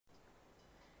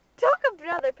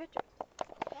another picture.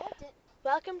 No, I didn't.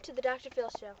 Welcome to the Dr. Phil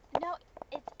Show. No,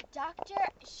 it's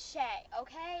dr.shae,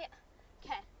 okay?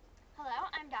 Okay. Hello,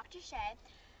 I'm dr.shae.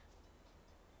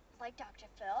 Like Dr.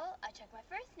 Phil, I took my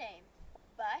first name.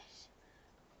 But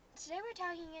today we're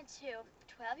talking to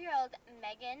 12-year-old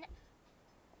Megan,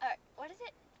 what is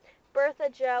it? Bertha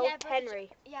Jo Yeah, Henry.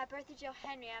 Bertha Jo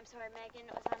Henry. I'm sorry, Megan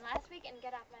was on last week, and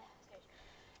get off my stage.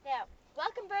 Now,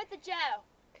 welcome Bertha Jo.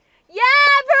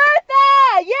 Yeah,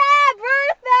 Bertha! Yeah,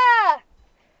 Bertha!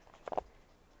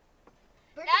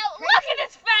 Now look at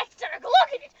this fat stomach.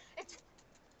 Look at it.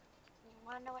 You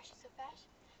want to know why she's so fat?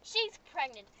 She's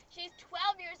pregnant. She's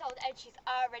 12 years old and she's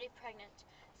already pregnant.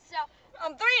 So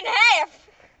I'm 3.5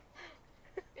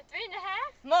 you're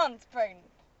 3.5 months pregnant.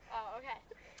 Oh, okay.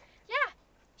 Yeah,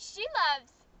 she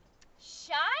loves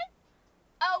Sean,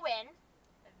 Owen,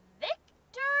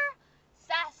 Victor,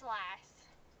 Saslas.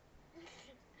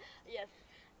 Yes,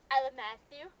 I love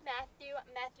Matthew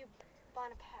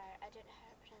Bonaparte. I don't know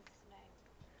how to pronounce his name.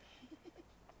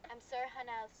 I'm sorry, honey,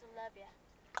 I still love you.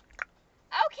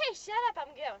 Okay, shut up,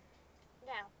 I'm going.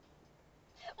 Now.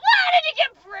 Why did you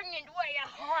get pregnant? What are you,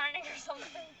 horny or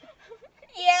something?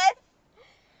 Yes.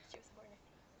 She was horny.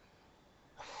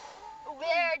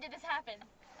 Where did this happen?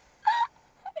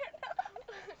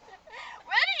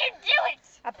 Where did you do it?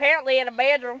 Apparently in a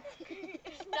bedroom.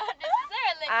 Not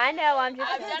necessarily. I know, I'm just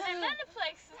I've done it in other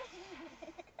places.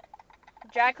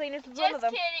 Dry cleaners was one of Just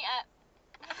them. kidding.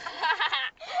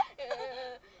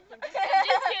 I'm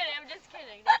just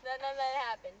kidding. None of that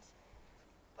happened.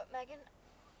 But Megan,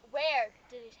 where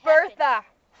did it happen?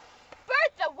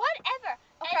 Bertha, whatever.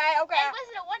 Okay. And was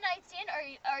it a one-night stand, or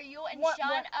are you and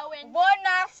Sean Owen? One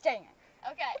night stand.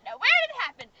 Okay, now where did it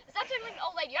happen? Is that something like an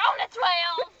old lady? Oh, that's 12.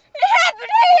 It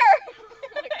happened here.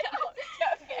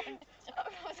 Okay. I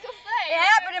was gonna say. It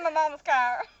happened in my mama's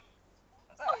car.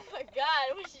 Oh my God,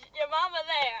 was your mama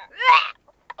there?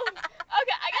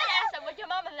 Okay, I gotta ask them, was your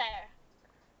mama there?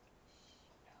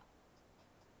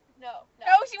 No.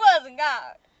 No, she wasn't,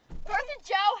 God. Bertha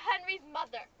Jo Henry's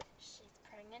mother. She's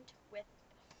pregnant with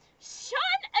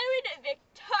Sean Owen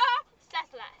Victor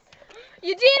Saslas.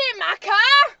 You did it, my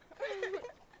car!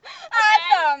 I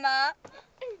saw Ma.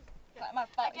 My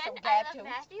father's so Again, bad I too. love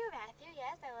Matthew.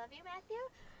 Yes, I love you, Matthew.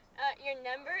 Your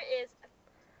number is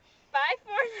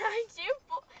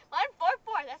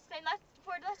 5492144. That's the same last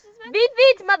four letters as mine? Beat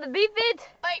it, mother, beat it!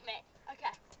 Bite me.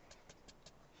 Okay.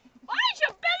 Why did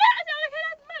you bet it? I thought I could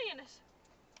have money in it.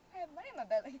 I have money in my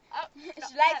belly. Oh,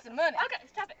 She likes the money. Okay,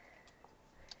 stop it.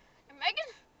 And Megan,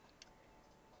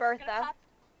 Bertha.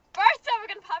 we're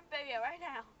gonna pop a baby out right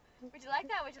now. Would you like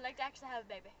that? Would you like to actually have a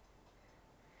baby?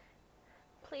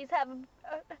 Please have an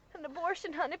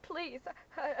abortion, honey, please.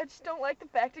 I just don't like the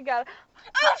fact I gotta...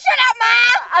 Oh, shut up,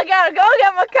 Ma! I gotta go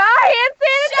get my car hand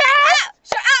sanitizer!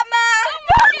 Shut up, Ma!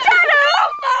 Shut up! Oh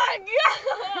my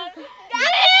God!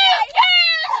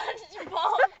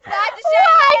 Dr.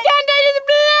 Why can't I just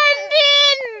blend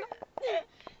in?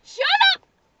 Shut up!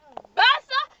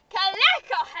 Bertha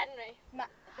Kaleko Henry.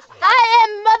 I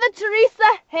am Mother Teresa,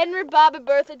 Henry, Bobby,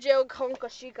 Bertha, Joe, Conca,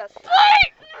 Chica.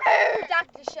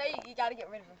 Dr. Shae, you gotta get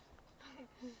rid of him.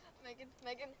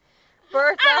 Megan.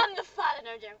 Bertha. I'm the father,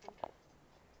 no joking.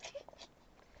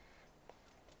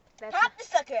 Pop the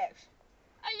sucker out.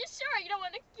 Are you sure you don't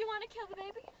want to kill the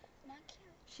baby?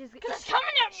 She's Cause it's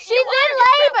coming out. in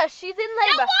labor. She's in Your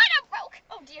labor. water broke.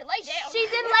 Oh dear, lay down.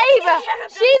 She's in labor.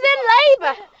 She's in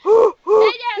labor.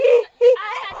 Lay down.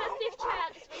 I had a stiff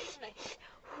child this recently.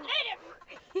 Lay down.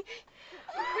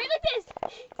 Breathe like this.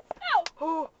 No.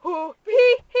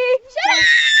 Shut up!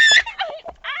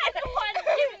 I'm the one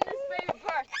giving this baby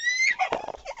birth.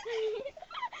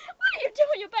 What are you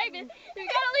doing, your baby? You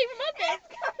gotta leave him up there.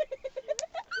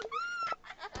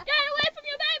 Get away from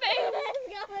your baby.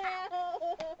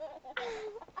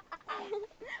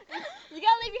 You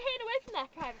gotta leave your hand away from that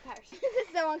private part. This is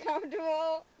so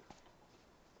uncomfortable.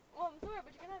 Well, I'm sorry,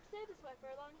 but you're gonna have to stay this way for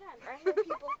a long time. I hear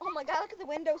people. Oh my God, look at the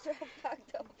windows are all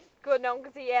fucked up. Good, no one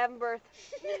can see you having birth.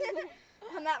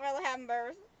 I'm not really having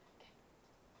birth.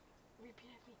 Repeat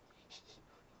after me.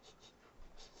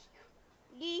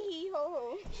 Yee hee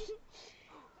ho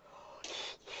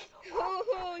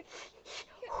ho.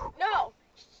 No.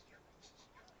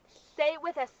 Say it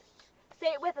with us.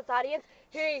 Say it with us, audience.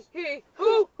 Hee hee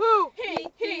hoo hoo. Hee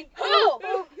hee hoo.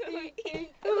 Hoo hee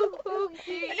hee hoo hoo. No,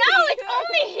 it's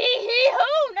only hee hee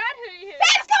hoo, not hoo hoo.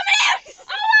 Baby's coming out!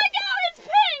 Oh my God, it's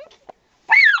pink.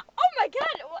 Oh my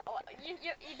God, you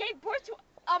gave birth to.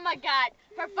 Oh my God,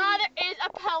 her father is a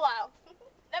pillow.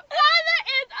 The father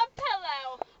is a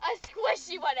pillow. A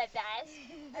squishy one at that.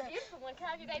 A beautiful one. Can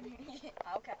I have your baby?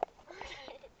 Okay.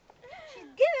 She's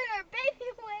giving her baby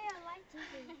away. I like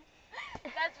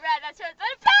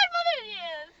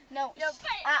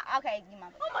Okay, you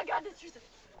mom. Oh my God, this is.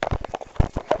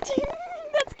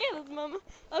 That's scandalous, Mama.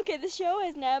 Okay, the show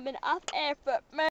has now been off air for